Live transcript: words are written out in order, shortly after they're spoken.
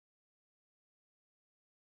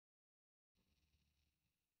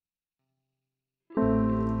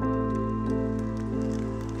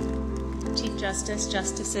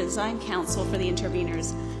Justices, I'm counsel for the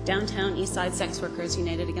interveners, Downtown Eastside Sex Workers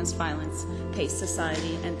United Against Violence, PACE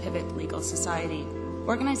Society, and Pivot Legal Society.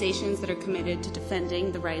 Organizations that are committed to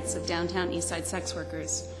defending the rights of downtown Eastside sex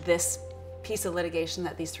workers. This piece of litigation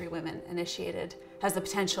that these three women initiated has the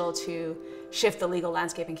potential to shift the legal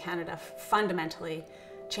landscape in Canada fundamentally,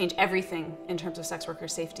 change everything in terms of sex worker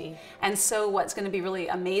safety. And so what's going to be really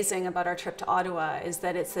amazing about our trip to Ottawa is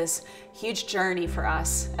that it's this huge journey for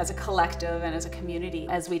us as a collective and as a community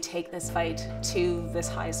as we take this fight to this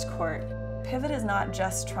highest court. Pivot is not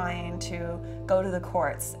just trying to go to the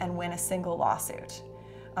courts and win a single lawsuit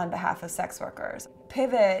on behalf of sex workers.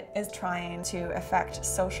 Pivot is trying to effect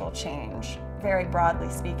social change, very broadly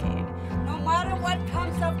speaking. No matter what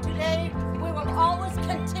comes up today, we will always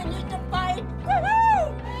continue to fight.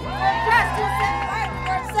 Woohoo! For justice and right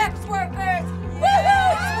for sex workers.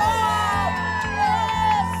 Woohoo!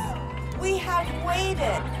 Yes! We have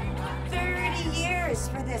waited 30 years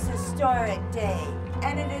for this historic day,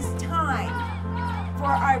 and it is time for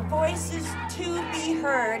our voices to be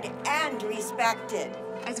heard and respected.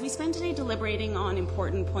 As we spend today deliberating on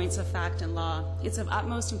important points of fact and law, it's of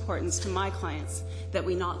utmost importance to my clients that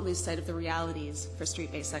we not lose sight of the realities for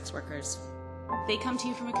street-based sex workers. They come to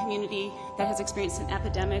you from a community that has experienced an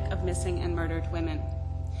epidemic of missing and murdered women,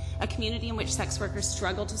 a community in which sex workers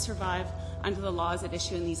struggle to survive under the laws at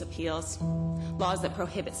issue in these appeals, laws that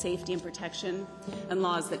prohibit safety and protection, and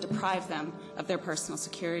laws that deprive them of their personal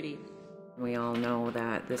security. We all know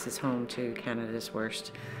that this is home to Canada's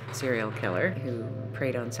worst serial killer who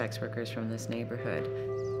preyed on sex workers from this neighborhood.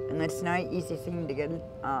 And it's not an easy thing to get,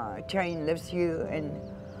 try and live through and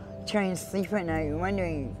try and sleep at night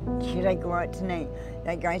wondering, should I go out tonight?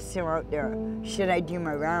 That guy's still out there. Should I do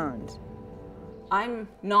my rounds? I'm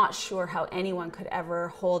not sure how anyone could ever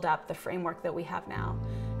hold up the framework that we have now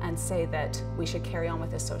and say that we should carry on with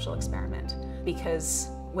this social experiment because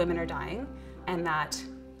women are dying and that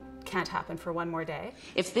can't happen for one more day.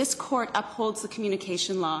 If this court upholds the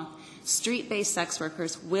communication law, street-based sex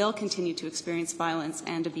workers will continue to experience violence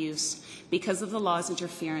and abuse because of the law's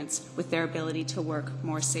interference with their ability to work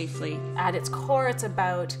more safely. At its core, it's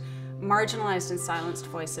about marginalized and silenced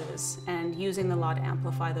voices and using the law to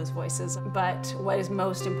amplify those voices. But what is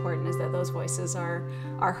most important is that those voices are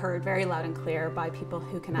heard very loud and clear by people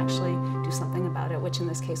who can actually do something about it, which in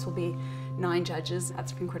this case will be 9 judges at the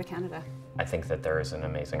Supreme Court of Canada. I think that there is an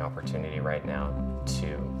amazing opportunity right now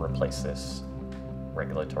to replace this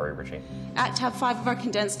regulatory regime. At tab 5 of our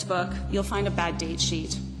condensed book, you'll find a bad date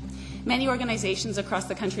sheet. Many organizations across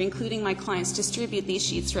the country, including my clients, distribute these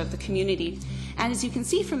sheets throughout the community. And as you can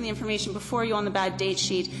see from the information before you on the bad date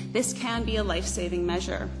sheet, this can be a life-saving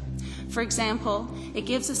measure. For example, it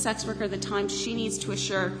gives a sex worker the time she needs to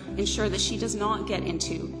ensure that she does not get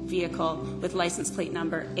into vehicle with license plate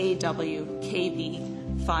number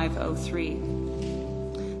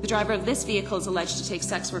AWKB503. The driver of this vehicle is alleged to take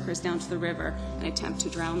sex workers down to the river and attempt to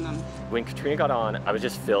drown them. When Katrina got on, I was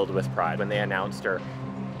just filled with pride. When they announced her,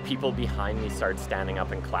 people behind me started standing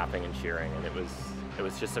up and clapping and cheering, and it was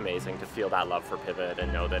just amazing to feel that love for Pivot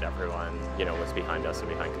and know that everyone, was behind us and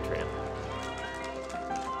behind Katrina.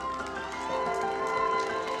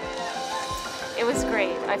 It was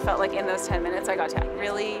great. I felt like in those 10 minutes I got to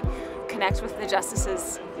really connect with the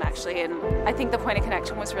justices, actually, and I think the point of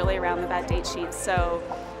connection was really around the bad date sheet. So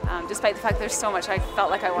despite the fact there's so much I felt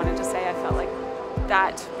like I wanted to say, I felt like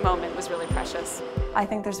that moment was really precious. I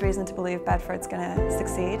think there's reason to believe Bedford's going to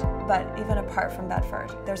succeed, but even apart from Bedford,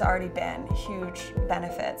 there's already been huge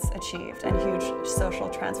benefits achieved and huge social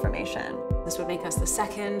transformation. This would make us the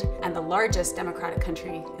second and the largest democratic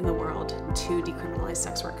country in the world to decriminalize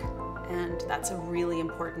sex work. And that's a really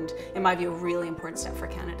important, in my view, a really important step for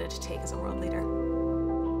Canada to take as a world leader.